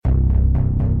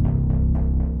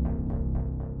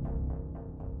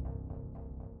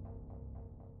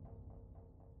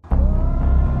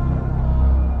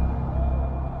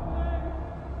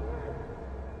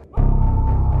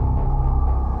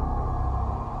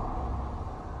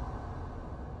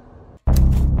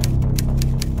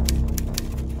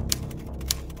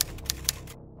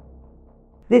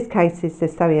This case is the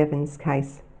Zoe Evans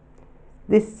case.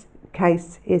 This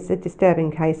case is a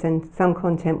disturbing case, and some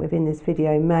content within this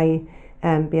video may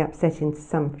be upsetting to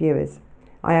some viewers.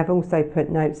 I have also put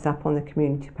notes up on the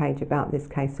community page about this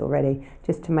case already,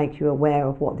 just to make you aware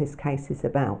of what this case is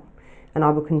about. And I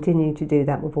will continue to do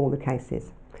that with all the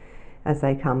cases as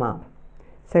they come up.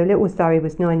 So little Zoe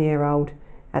was 9-year-old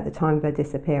at the time of her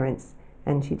disappearance,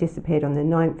 and she disappeared on the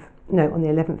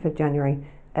 11th of January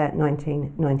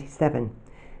 1997.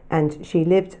 And she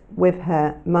lived with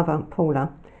her mother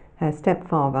Paula, her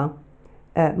stepfather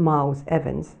Miles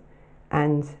Evans,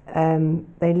 and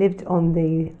they lived on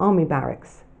the army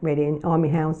barracks, really, in army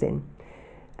housing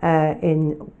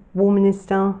in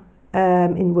Warminster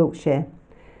in Wiltshire,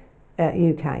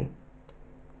 UK.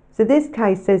 So this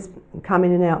case has come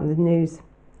in and out of the news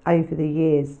over the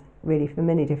years, really, for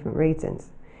many different reasons.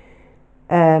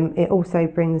 It also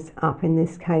brings up in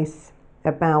this case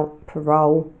about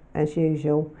parole, as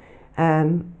usual,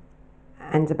 and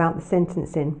about the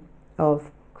sentencing of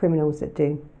criminals that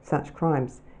do such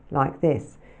crimes like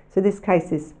this. So this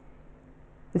case is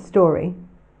the story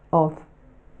of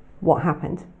what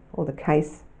happened, or the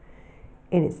case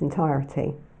in its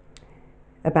entirety,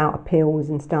 about appeals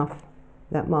and stuff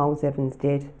that Miles Evans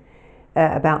did,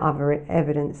 about other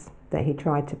evidence that he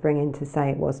tried to bring in to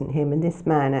say it wasn't him. And this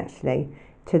man actually,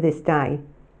 to this day,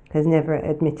 has never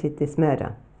admitted this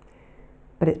murder,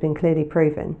 but it's been clearly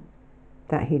proven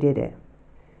that he did it.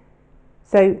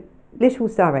 So little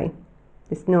Zoe,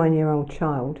 this 9-year-old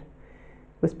child,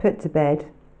 was put to bed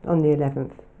on the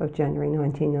 11th of January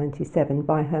 1997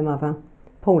 by her mother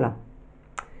Paula.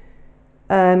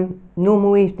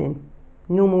 Normal evening,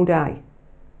 normal day,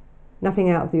 nothing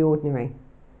out of the ordinary.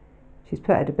 She's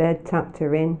put her to bed, tucked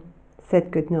her in, said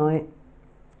goodnight,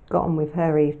 got on with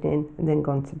her evening, and then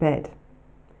gone to bed.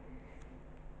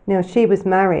 Now, she was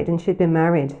married, and she'd been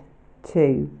married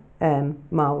to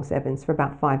Miles Evans for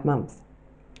about 5 months.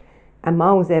 And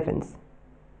Miles Evans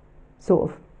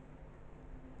sort of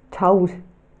told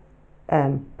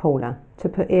Paula to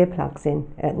put earplugs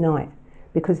in at night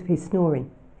because of his snoring.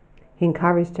 He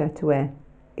encouraged her to wear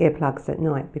earplugs at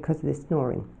night because of this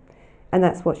snoring. And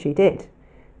that's what she did.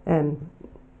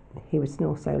 He would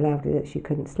snore so loudly that she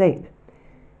couldn't sleep.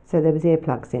 So there was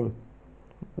earplugs in,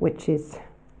 which is,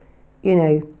 you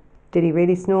know, did he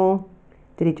really snore?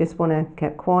 Did he just want to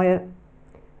keep quiet?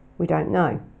 We don't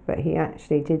know. But he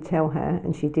actually did tell her,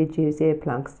 and she did use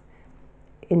earplugs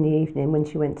in the evening when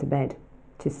she went to bed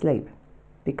to sleep,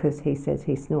 because he says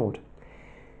he snored.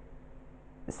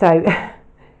 So,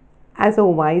 as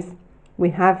always,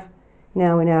 we have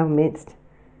now in our midst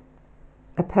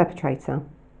a perpetrator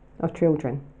of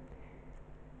children,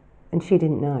 and she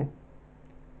didn't know.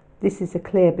 This is a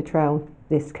clear betrayal,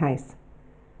 this case,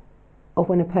 of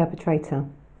when a perpetrator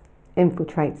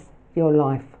infiltrates your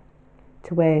life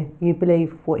to where you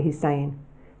believe what he's saying.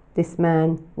 This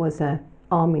man was an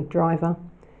army driver,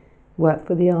 worked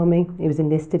for the army, he was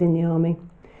enlisted in the army,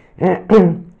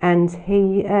 and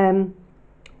he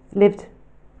lived,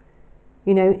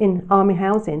 you know, in army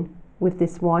housing with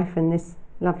this wife and this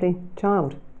lovely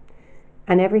child.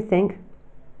 And everything,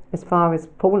 as far as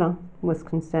Paula was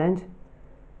concerned,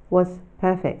 was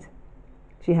perfect.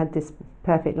 She had this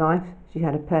perfect life, she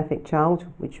had a perfect child,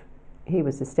 which he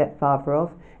was the stepfather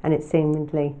of, and it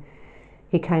seemingly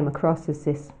he came across as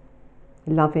this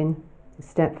loving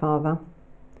stepfather.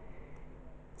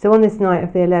 So on this night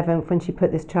of the 11th, when she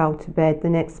put this child to bed, the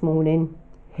next morning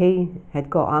he had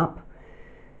got up,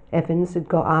 Evans had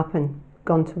got up and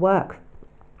gone to work.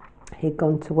 He'd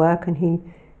gone to work and he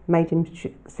made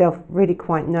himself really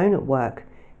quite known at work.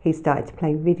 He started to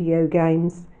play video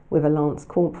games with a lance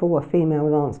corporal, a female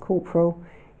lance corporal,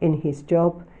 in his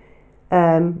job.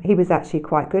 He was actually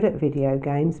quite good at video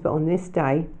games, but on this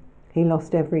day he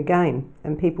lost every game,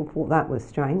 and people thought that was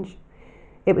strange.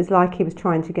 It was like he was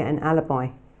trying to get an alibi.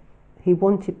 He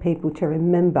wanted people to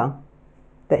remember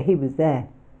that he was there.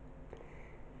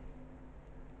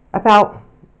 About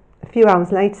a few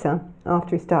hours later,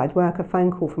 after he started work, a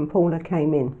phone call from Paula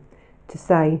came in to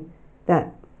say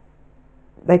that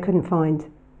they couldn't find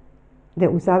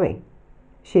little Zoe.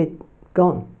 She had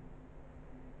gone.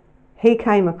 He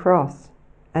came across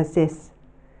as this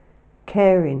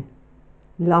caring,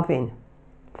 loving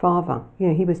father. You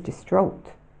know, he was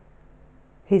distraught.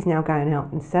 He's now going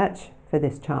out in search for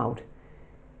this child.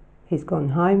 He's gone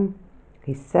home,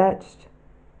 he's searched,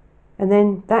 and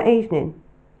then that evening,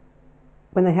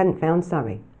 when they hadn't found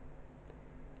Zoe,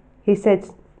 he said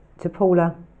to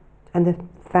Paula and the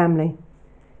family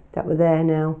that were there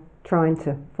now trying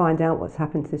to find out what's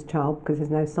happened to this child, because there's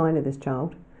no sign of this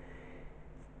child,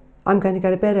 I'm going to go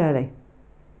to bed early.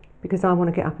 because I want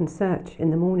to get up and search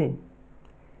in the morning.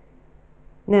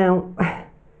 Now,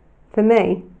 for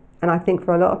me, and I think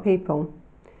for a lot of people,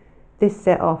 this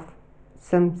set off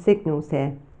some signals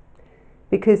here,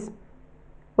 because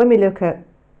when we look at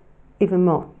even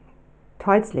Mark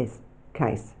Tydesley's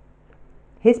case,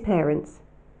 his parents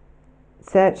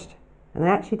searched and they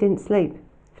actually didn't sleep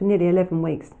for nearly 11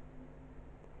 weeks.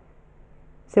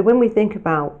 So when we think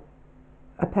about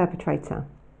a perpetrator,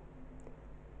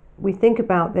 we think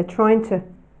about they're trying to,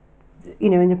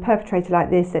 in a perpetrator like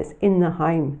this that's in the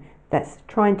home, that's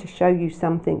trying to show you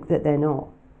something that they're not.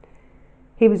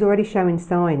 He was already showing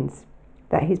signs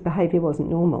that his behaviour wasn't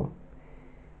normal.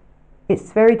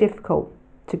 It's very difficult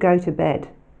to go to bed.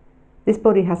 This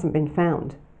body hasn't been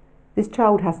found. This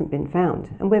child hasn't been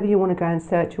found. And whether you want to go and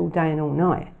search all day and all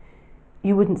night,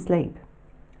 you wouldn't sleep.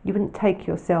 You wouldn't take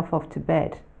yourself off to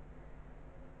bed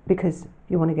because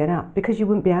you want to get up, because you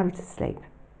wouldn't be able to sleep.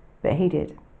 But he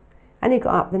did. And he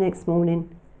got up the next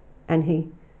morning and he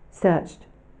searched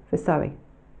for Zoe,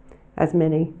 as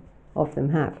many of them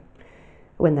have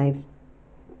when they've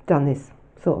done this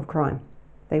sort of crime.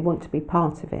 They want to be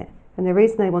part of it. And the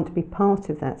reason they want to be part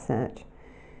of that search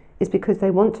is because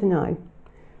they want to know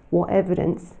what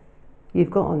evidence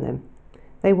you've got on them.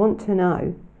 They want to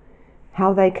know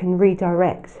how they can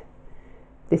redirect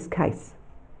this case.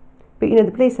 But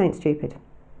the police ain't stupid,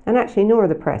 and actually nor are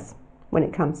the press when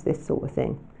it comes to this sort of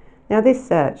thing. Now this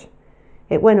search,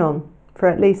 it went on for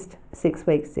at least 6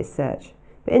 weeks, this search.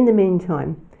 But in the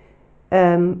meantime,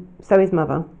 Zoe's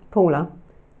mother, Paula,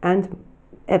 and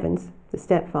Evans, the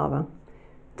stepfather,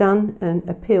 done an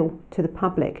appeal to the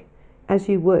public, as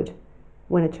you would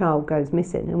when a child goes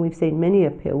missing. And we've seen many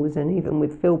appeals, and even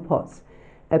with Philpott's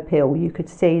appeal, you could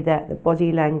see that the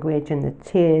body language and the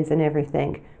tears and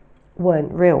everything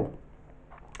weren't real.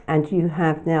 And you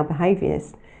have now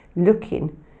behaviourists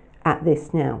looking at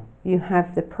this now. You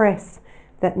have the press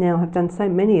that now have done so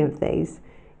many of these,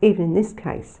 even in this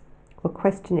case, were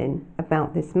questioning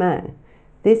about this man.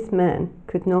 This man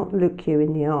could not look you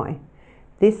in the eye.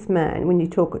 This man, when you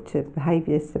talk to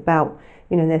behaviourists about,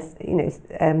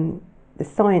 the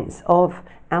science of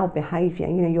our behaviour,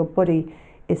 your body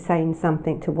is saying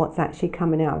something to what's actually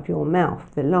coming out of your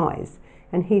mouth, the lies.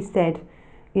 And he said,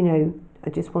 I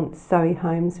just want Zoe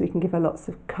home so we can give her lots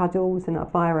of cuddles and I'll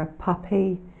buy her a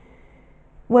puppy.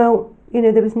 Well,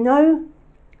 there was no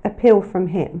appeal from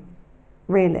him,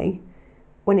 really,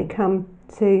 when it come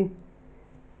to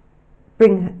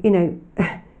bring,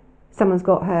 someone's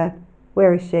got her,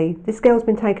 where is she? This girl's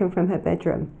been taken from her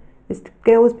bedroom. This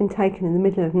girl's been taken in the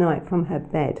middle of the night from her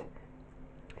bed.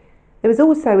 There was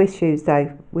also issues,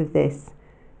 though, with this,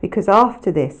 because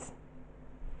after this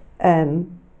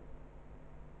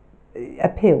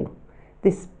appeal,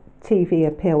 this TV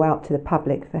appeal out to the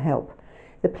public for help,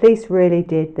 the police really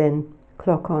did then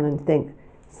clock on and think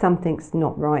something's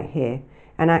not right here.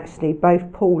 And actually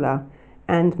both Paula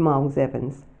and Miles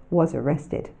Evans was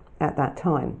arrested at that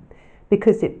time,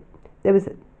 because there was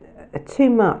too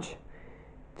much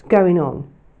going on.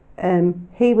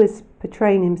 He was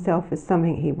portraying himself as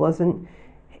something he wasn't.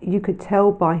 You could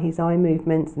tell by his eye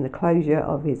movements and the closure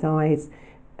of his eyes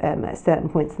at certain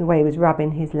points, and the way he was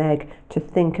rubbing his leg to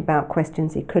think about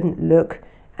questions. He couldn't look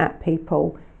at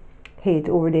people. He'd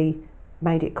already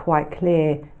made it quite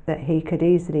clear that he could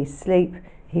easily sleep.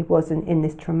 He wasn't in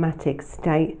this traumatic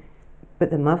state, but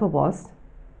the mother was.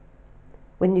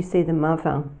 When you see the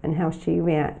mother and how she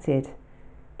reacted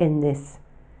in this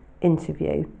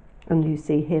interview, and you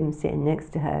see him sitting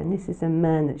next to her, and this is a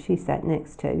man that she sat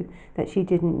next to, that she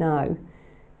didn't know,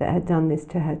 that had done this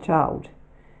to her child.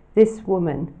 This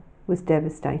woman was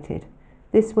devastated.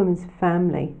 This woman's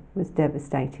family was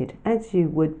devastated, as you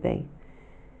would be.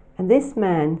 And this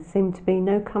man seemed to be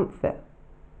no comfort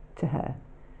to her.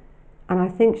 And I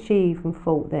think she even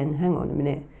thought then, hang on a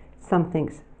minute,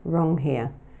 something's wrong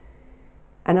here.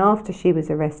 And after she was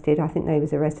arrested, I think they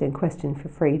was arrested and questioned for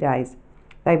 3 days,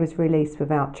 they was released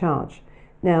without charge.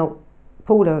 Now,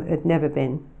 Paula had never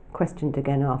been questioned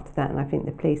again after that, and I think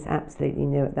the police absolutely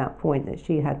knew at that point that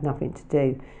she had nothing to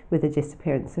do with the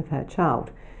disappearance of her child.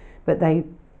 But they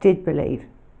did believe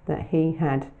that he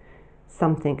had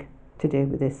something to do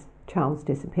with this child's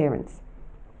disappearance.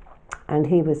 And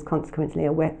he was consequently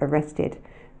arrested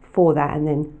for that and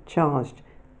then charged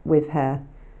with her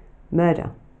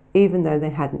murder, even though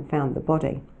they hadn't found the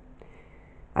body.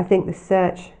 I think the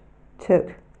search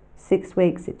took 6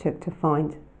 weeks it took to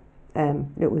find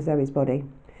little Zoe's body.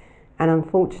 And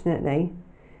unfortunately,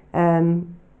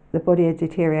 the body had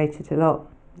deteriorated a lot.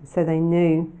 So they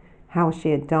knew how she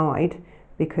had died,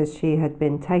 because she had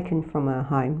been taken from her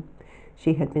home.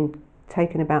 She had been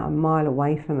taken about a mile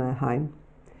away from her home.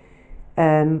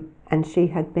 and she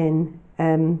had been,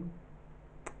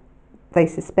 they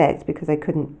suspect, because they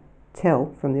couldn't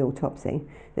tell from the autopsy,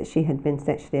 that she had been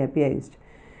sexually abused.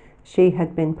 She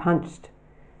had been punched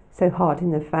so hard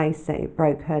in the face that it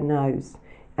broke her nose,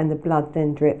 and the blood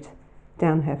then dripped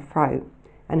down her throat,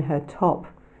 and her top,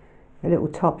 the little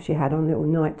top she had on, little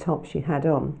night top she had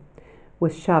on,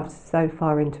 was shoved so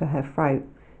far into her throat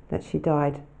that she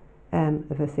died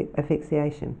of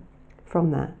asphyxiation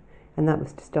from that, and that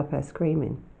was to stop her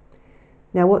screaming.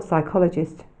 Now, what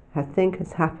psychologists think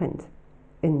has happened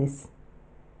in this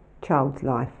child's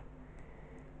life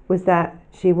was that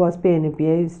she was being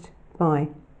abused by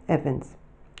Evans,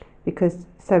 because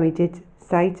Zoe did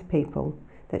say to people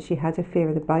that she had a fear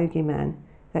of the bogeyman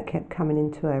that kept coming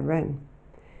into her room.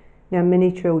 Now,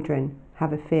 many children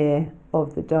have a fear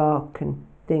of the dark and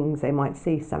things. They might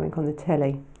see something on the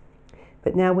telly,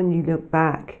 but now when you look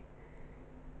back,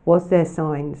 was there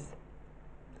signs?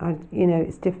 You know,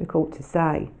 it's difficult to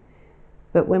say,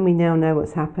 but when we now know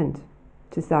what's happened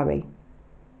to Zoe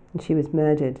and she was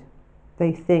murdered,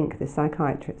 they think, the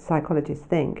psychologists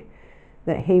think,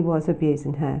 that he was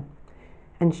abusing her,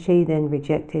 and she then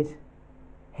rejected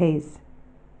his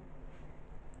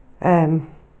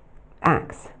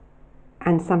acts,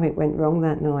 and something went wrong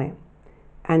that night,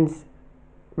 and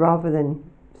rather than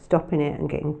stopping it and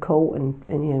getting caught and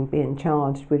you know, being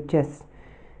charged with just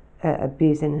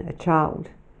abusing a child,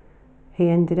 he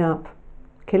ended up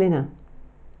killing her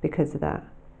because of that.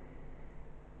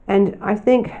 And I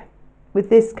think with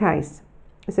this case,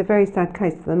 it's a very sad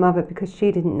case for the mother, because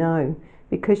she didn't know,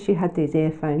 because she had these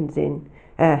earphones in,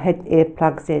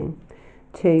 earplugs in,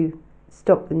 to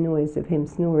stop the noise of him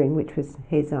snoring, which was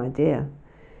his idea.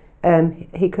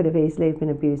 He could have easily been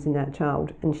abusing that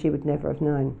child, and she would never have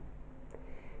known.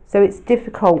 So it's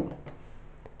difficult,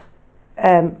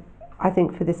 I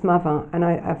think, for this mother, and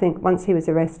I think once he was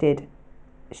arrested,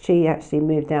 she actually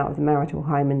moved out of the marital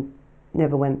home and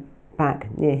never went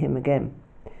back near him again.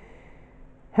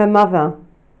 Her mother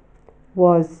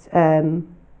was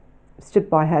stood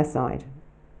by her side,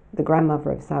 the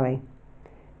grandmother of Zoe,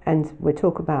 and we'll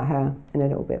talk about her in a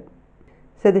little bit.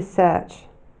 So this search,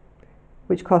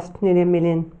 which cost nearly £1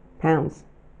 million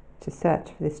to search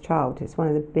for this child, it's one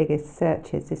of the biggest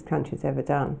searches this country's ever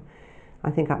done. I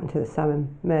think up until the Soham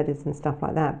murders and stuff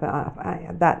like that, but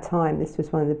at that time this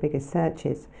was one of the biggest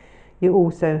searches. You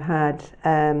also had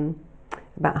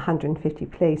about 150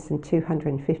 police and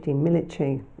 250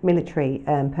 military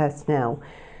personnel,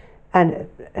 and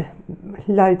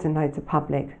loads and loads of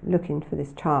public looking for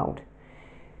this child.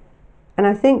 And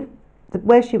I think that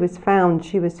where she was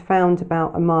found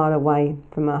about a mile away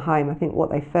from her home. I think what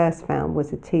they first found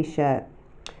was a t-shirt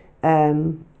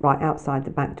right outside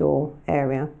the back door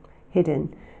area,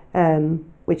 hidden,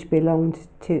 which belonged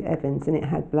to Evans, and it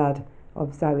had blood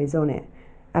of Zoe's on it.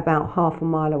 About half a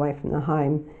mile away from the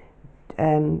home,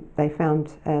 they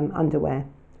found underwear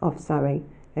of Zoe,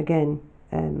 again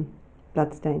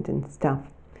bloodstained and stuff.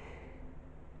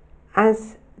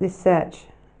 As this search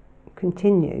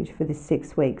continued for the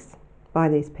 6 weeks by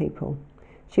these people,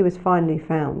 she was finally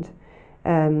found,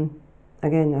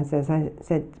 again, as I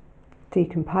said,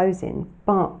 decomposing.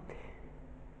 But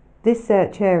this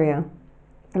search area,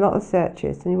 a lot of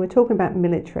searches, and we're talking about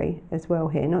military as well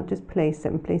here, not just police,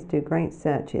 and police do great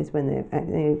searches when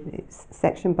they're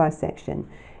section by section,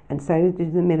 and so do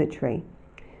the military.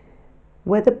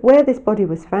 Where this body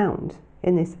was found,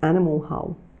 in this animal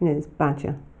hole, you know, this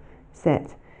badger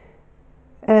sett,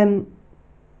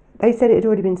 they said it had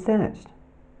already been searched.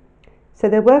 So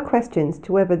there were questions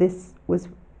to whether this was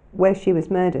where she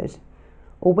was murdered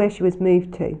or where she was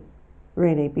moved to,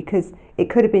 really, because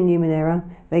it could have been human error,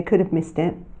 they could have missed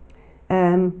it.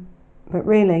 But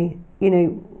really, you know,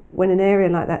 when an area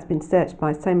like that's been searched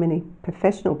by so many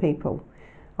professional people,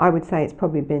 I would say it's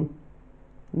probably been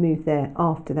moved there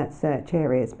after that search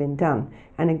area has been done.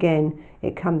 And again,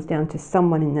 it comes down to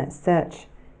someone in that search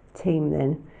team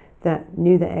then that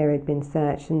knew the area had been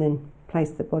searched and then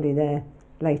placed the body there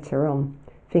later on,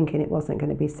 thinking it wasn't going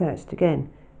to be searched again,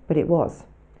 but it was.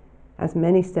 As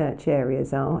many search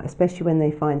areas are, especially when they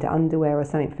find underwear or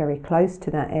something very close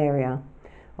to that area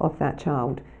of that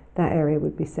child, that area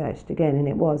would be searched again, and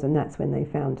it was, and that's when they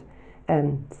found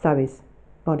Zoe's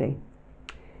body.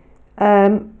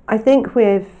 I think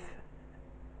with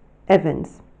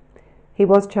Evans, he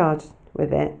was charged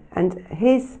with it, and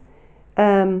his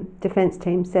defence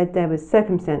team said there was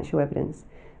circumstantial evidence.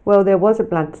 Well, there was a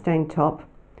blood-stained top,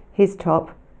 his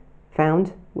top,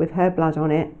 found with her blood on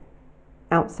it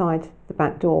outside the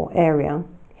back door area,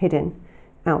 hidden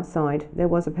outside. There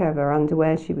was a pair of her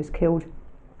underwear. She was killed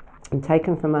and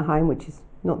taken from her home, which is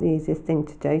not the easiest thing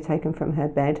to do, taken from her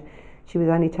bed, She was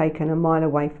only taken a mile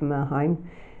away from her home,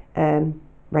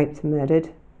 raped and murdered,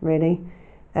 really.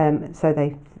 So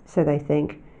they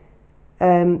think.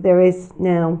 There is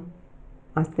now,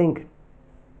 I think,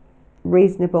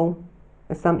 reasonable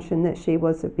assumption that she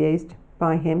was abused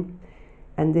by him,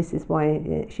 and this is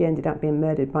why she ended up being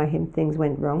murdered by him. Things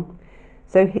went wrong.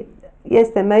 So yes,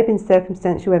 there may have been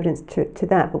circumstantial evidence to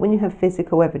that, but when you have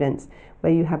physical evidence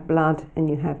where you have blood and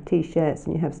you have t-shirts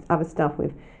and you have other stuff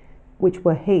which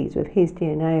were his, with his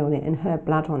DNA on it and her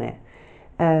blood on it,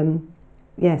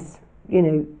 yes, you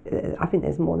know, I think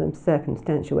there's more than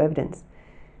circumstantial evidence.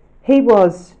 He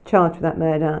was charged with that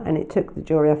murder, and it took the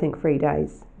jury, I think, 3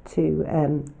 days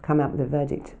to come out with a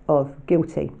verdict of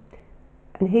guilty.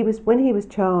 And when he was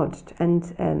charged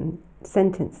and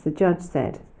sentenced, the judge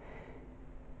said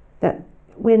that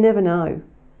we'll never know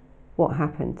what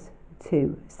happened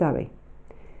to Zoe,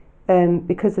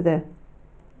 because of the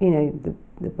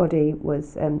body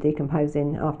was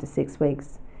decomposing after 6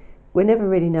 weeks. We'll never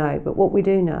really know, but what we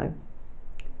do know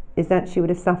is that she would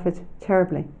have suffered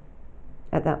terribly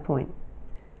at that point.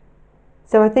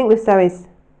 So I think with Zoe's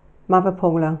mother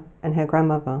Paula and her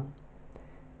grandmother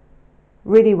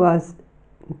really was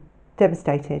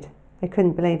devastated. They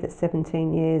couldn't believe that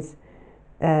 17 years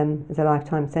is a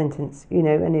lifetime sentence, you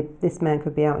know, and this man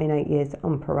could be out in 8 years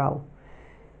on parole.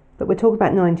 But we're talking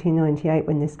about 1998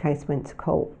 when this case went to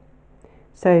court.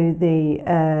 So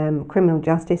the Criminal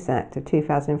Justice Act of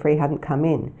 2003 hadn't come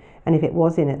in, and if it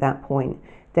was in at that point,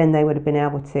 then they would have been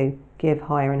able to give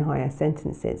higher and higher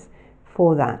sentences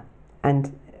for that.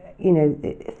 And, you know,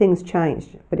 things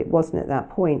changed, but it wasn't at that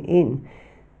point in.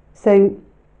 So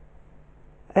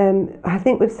I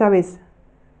think with Zoe's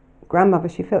grandmother,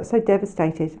 she felt so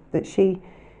devastated that she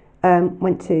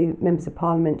went to members of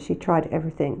parliament. She tried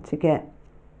everything to get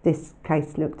this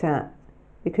case looked at,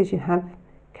 because you have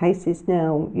cases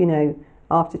now, you know,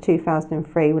 after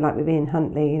 2003, like with Ian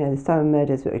Huntley, you know, the Soham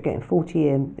murders that were getting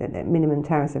 40-year minimum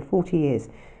tariffs of 40 years.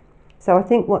 So I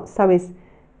think what Zoe's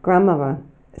grandmother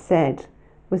said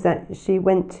was that she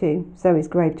went to Zoe's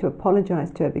grave to apologise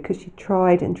to her, because she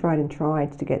tried and tried and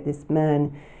tried to get this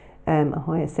man a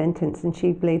higher sentence, and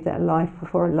she believed that a life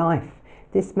for a life,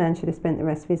 this man should have spent the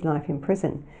rest of his life in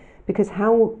prison. Because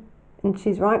how, and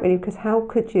she's right really, because how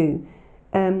could you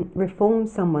reform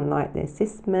someone like this?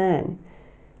 This man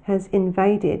has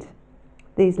invaded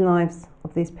these lives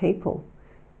of these people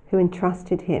who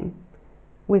entrusted him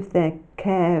with their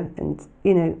care and,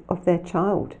 you know, of their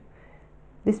child.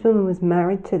 This woman was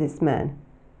married to this man,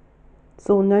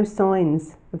 saw no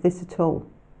signs of this at all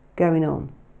going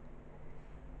on.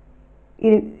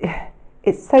 You know,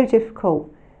 it's so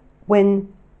difficult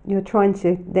when you're trying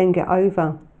to then get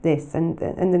over this, and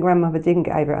the grandmother didn't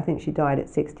get over it. I think she died at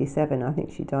 67. I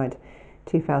think she died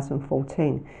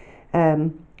 2014.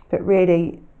 But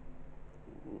really,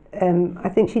 I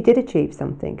think she did achieve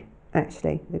something,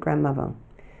 actually, the grandmother,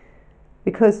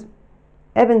 because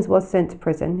Evans was sent to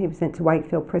prison. He was sent to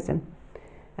Wakefield prison,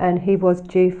 and he was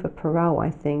due for parole, I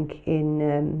think,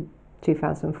 in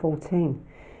 2014.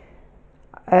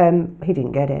 He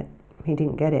didn't get it. He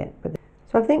didn't get it. But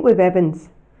so I think with Evans,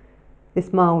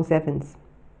 this Miles Evans,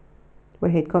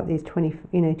 where he'd got these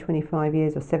 25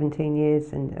 years or 17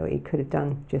 years, and he could have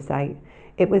done just 8.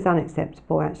 It was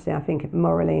unacceptable, actually. I think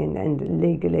morally and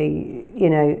legally, you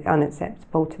know,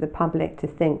 unacceptable to the public to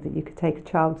think that you could take a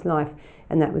child's life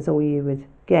and that was all you would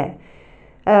get.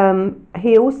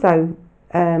 He also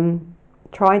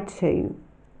tried to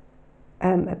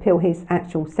appeal his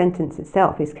actual sentence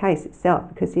itself, his case itself,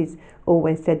 because he's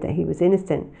always said that he was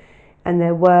innocent. And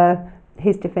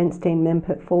his defence team then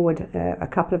put forward a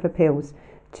couple of appeals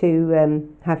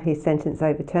to have his sentence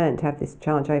overturned, to have this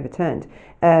charge overturned.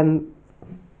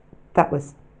 That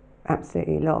was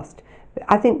absolutely lost. But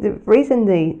I think the reason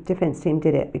the defence team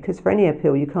did it, because for any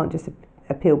appeal you can't just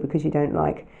appeal because you don't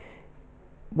like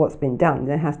what's been done.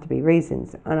 There has to be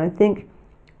reasons. And I think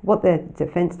what the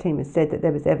defence team has said, that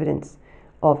there was evidence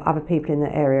of other people in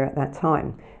the area at that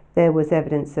time. There was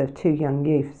evidence of 2 young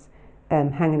youths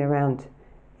hanging around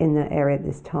in the area at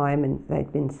this time, and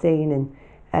they'd been seen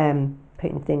and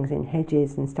putting things in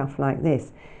hedges and stuff like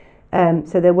this.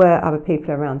 So there were other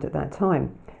people around at that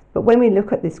time. But when we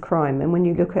look at this crime, and when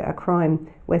you look at a crime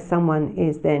where someone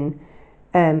is then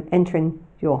entering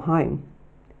your home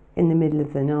in the middle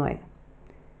of the night,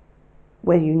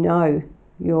 where you know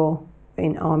you're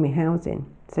in army housing,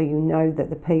 so you know that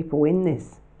the people in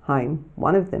this home,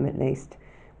 one of them at least,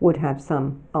 would have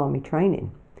some army training.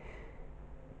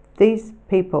 These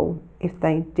people, if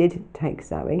they did take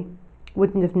Zoe,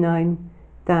 wouldn't have known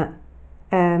that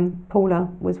Paula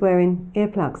was wearing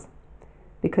earplugs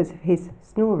because of his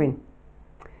snoring.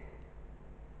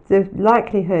 The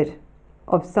likelihood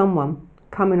of someone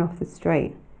coming off the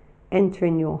street,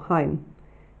 entering your home,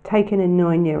 taking a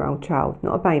 9-year-old child,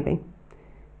 not a baby,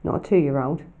 not a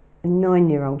 2-year-old, a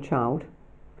 9-year-old child,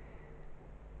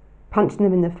 punching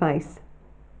them in the face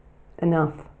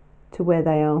enough to where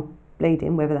they are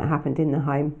bleeding, whether that happened in the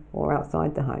home or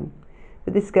outside the home.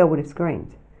 But this girl would have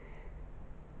screamed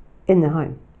in the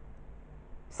home.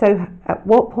 So at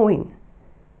what point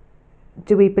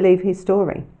do we believe his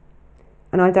story?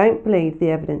 And I don't believe the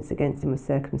evidence against him was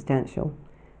circumstantial.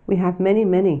 We have many,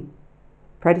 many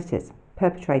predators,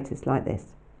 perpetrators like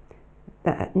this,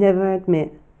 that never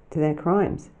admit to their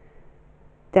crimes.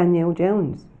 Danielle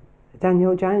Jones,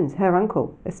 her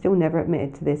uncle, has still never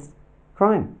admitted to this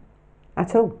crime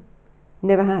at all.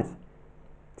 Never has.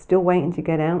 Still waiting to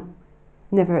get out.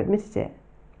 Never admitted it.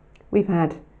 We've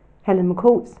had Helen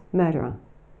McCourt's murderer.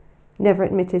 Never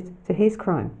admitted to his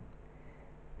crime.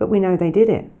 But we know they did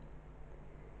it.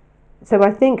 So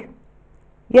I think,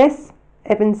 yes,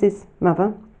 Evans's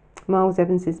mother, Miles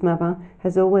Evans's mother,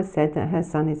 has always said that her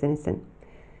son is innocent.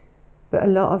 But a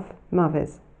lot of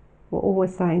mothers were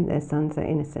always saying their sons are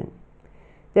innocent.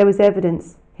 There was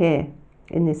evidence here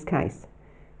in this case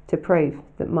to prove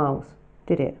that Miles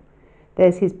did it.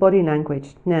 There's his body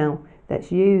language now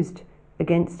that's used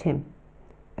against him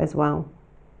as well.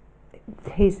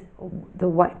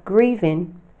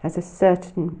 Grieving has a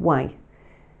certain way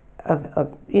of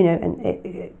and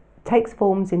it takes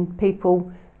forms in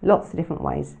people lots of different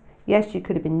ways. Yes, you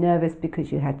could have been nervous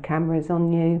because you had cameras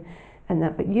on you and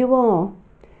that, but you are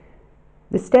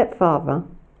the stepfather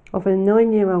of a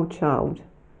 9-year-old child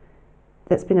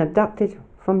that's been abducted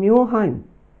from your home,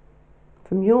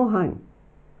 and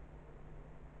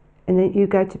then you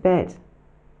go to bed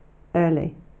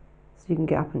early so you can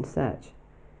get up and search.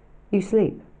 You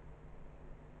sleep.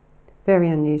 Very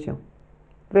unusual,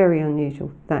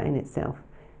 that in itself.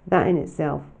 That in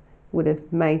itself would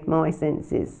have made my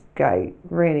senses go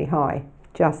really high,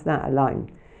 just that alone.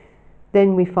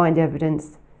 Then we find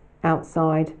evidence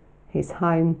outside his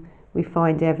home. We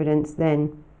find evidence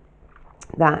then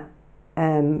that,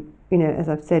 as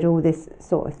I've said, all this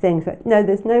sort of thing. But no,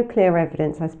 there's no clear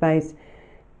evidence, I suppose,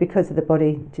 because of the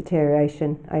body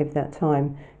deterioration over that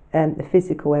time. The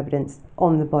physical evidence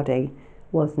on the body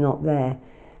was not there.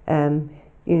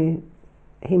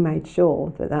 He made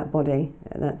sure that that body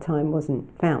at that time wasn't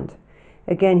found.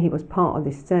 Again, he was part of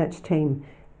this search team.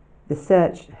 The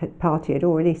search party had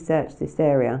already searched this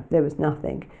area. There was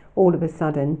nothing. All of a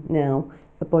sudden now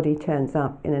a body turns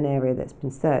up in an area that's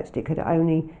been searched. It could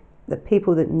only, the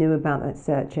people that knew about that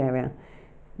search area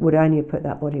would only have put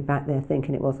that body back there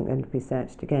thinking it wasn't going to be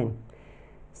searched again.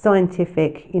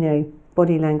 Scientific,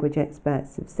 body language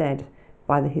experts have said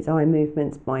by his eye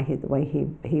movements, by the way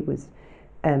he was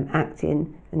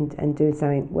acting and doing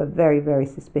something, were very, very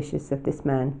suspicious of this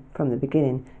man from the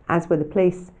beginning, as were the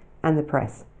police and the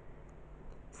press.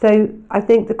 So I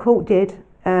think the court did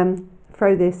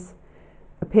throw this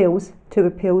two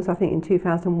appeals, I think in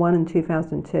 2001 and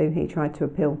 2002 he tried to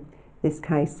appeal this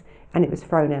case and it was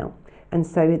thrown out. And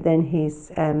so then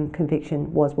his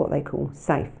conviction was what they call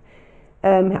safe.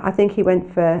 I think he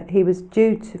was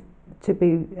due to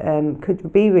be,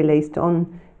 could be released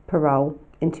on parole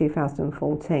in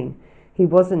 2014. He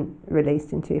wasn't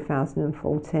released in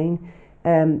 2014.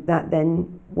 That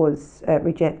then was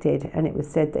rejected, and it was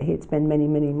said that he'd spend many,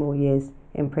 many more years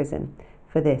in prison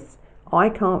for this. I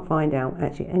can't find out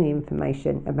actually any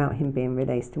information about him being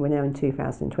released. We're now in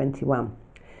 2021.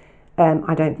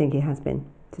 I don't think he has been,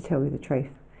 to tell you the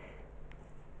truth.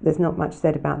 There's not much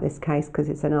said about this case because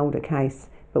it's an older case,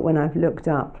 but when I've looked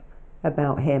up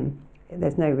about him,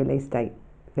 there's no release date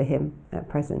for him at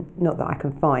present, not that I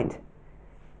can find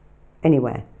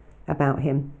anywhere about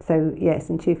him. So yes,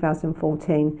 in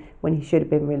 2014, when he should have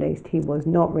been released, he was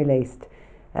not released.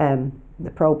 The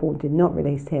parole board did not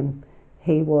release him.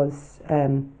 He was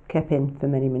kept in for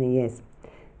many, many years.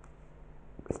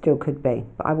 Still could be,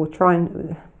 but I will try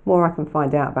and, more I can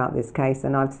find out about this case,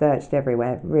 and I've searched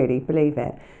everywhere, really, believe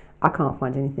it, I can't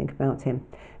find anything about him.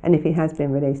 And if he has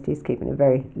been released, he's keeping a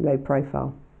very low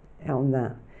profile on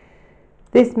that.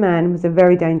 This man was a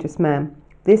very dangerous man.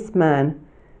 This man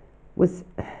was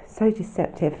so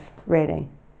deceptive, really.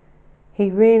 He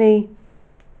really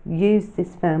used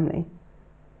this family.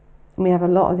 And we have a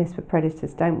lot of this with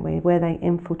predators, don't we? Where they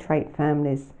infiltrate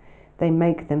families. They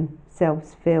make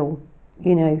themselves feel,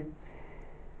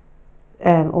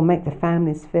 or make the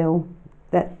families feel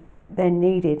that they're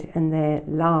needed and they're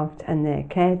loved and they're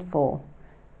cared for.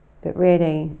 But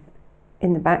really,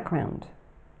 in the background,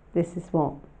 this is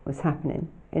what was happening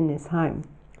in this home,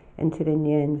 until in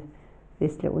the end,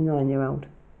 this little 9-year-old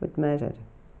was murdered.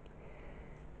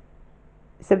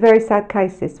 It's a very sad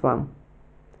case, this one.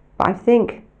 But I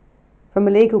think, from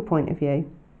a legal point of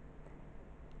view,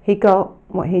 he got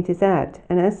what he deserved.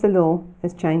 And as the law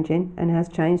is changing, and has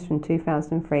changed from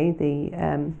 2003,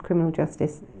 the Criminal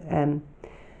Justice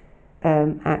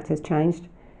Act has changed,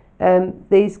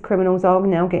 these criminals are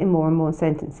now getting more and more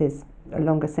sentences,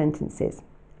 longer sentences.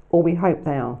 Or we hope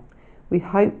they are. We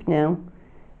hope now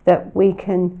that we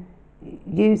can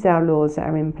use our laws that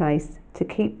are in place to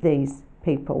keep these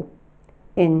people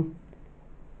in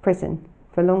prison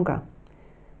for longer.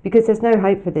 Because there's no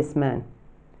hope for this man.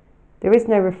 There is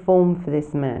no reform for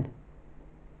this man.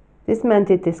 This man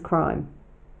did this crime.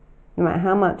 No matter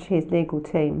how much his legal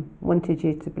team wanted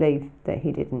you to believe that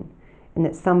he didn't, and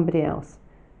that somebody else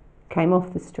came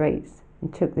off the streets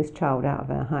and took this child out of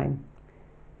her home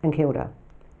and killed her.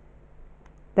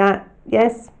 That,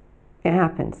 yes, it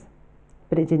happens,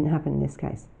 but it didn't happen in this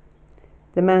case.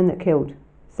 The man that killed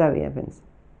Zoe Evans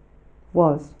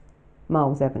was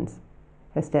Miles Evans,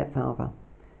 her stepfather,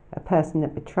 a person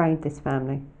that betrayed this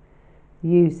family,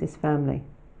 used this family,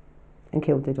 and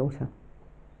killed their daughter.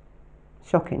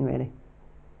 Shocking, really.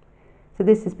 So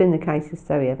this has been the case of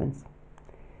Zoe Evans.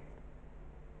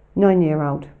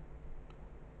 9-year-old,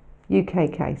 UK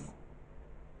case,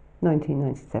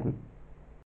 1997.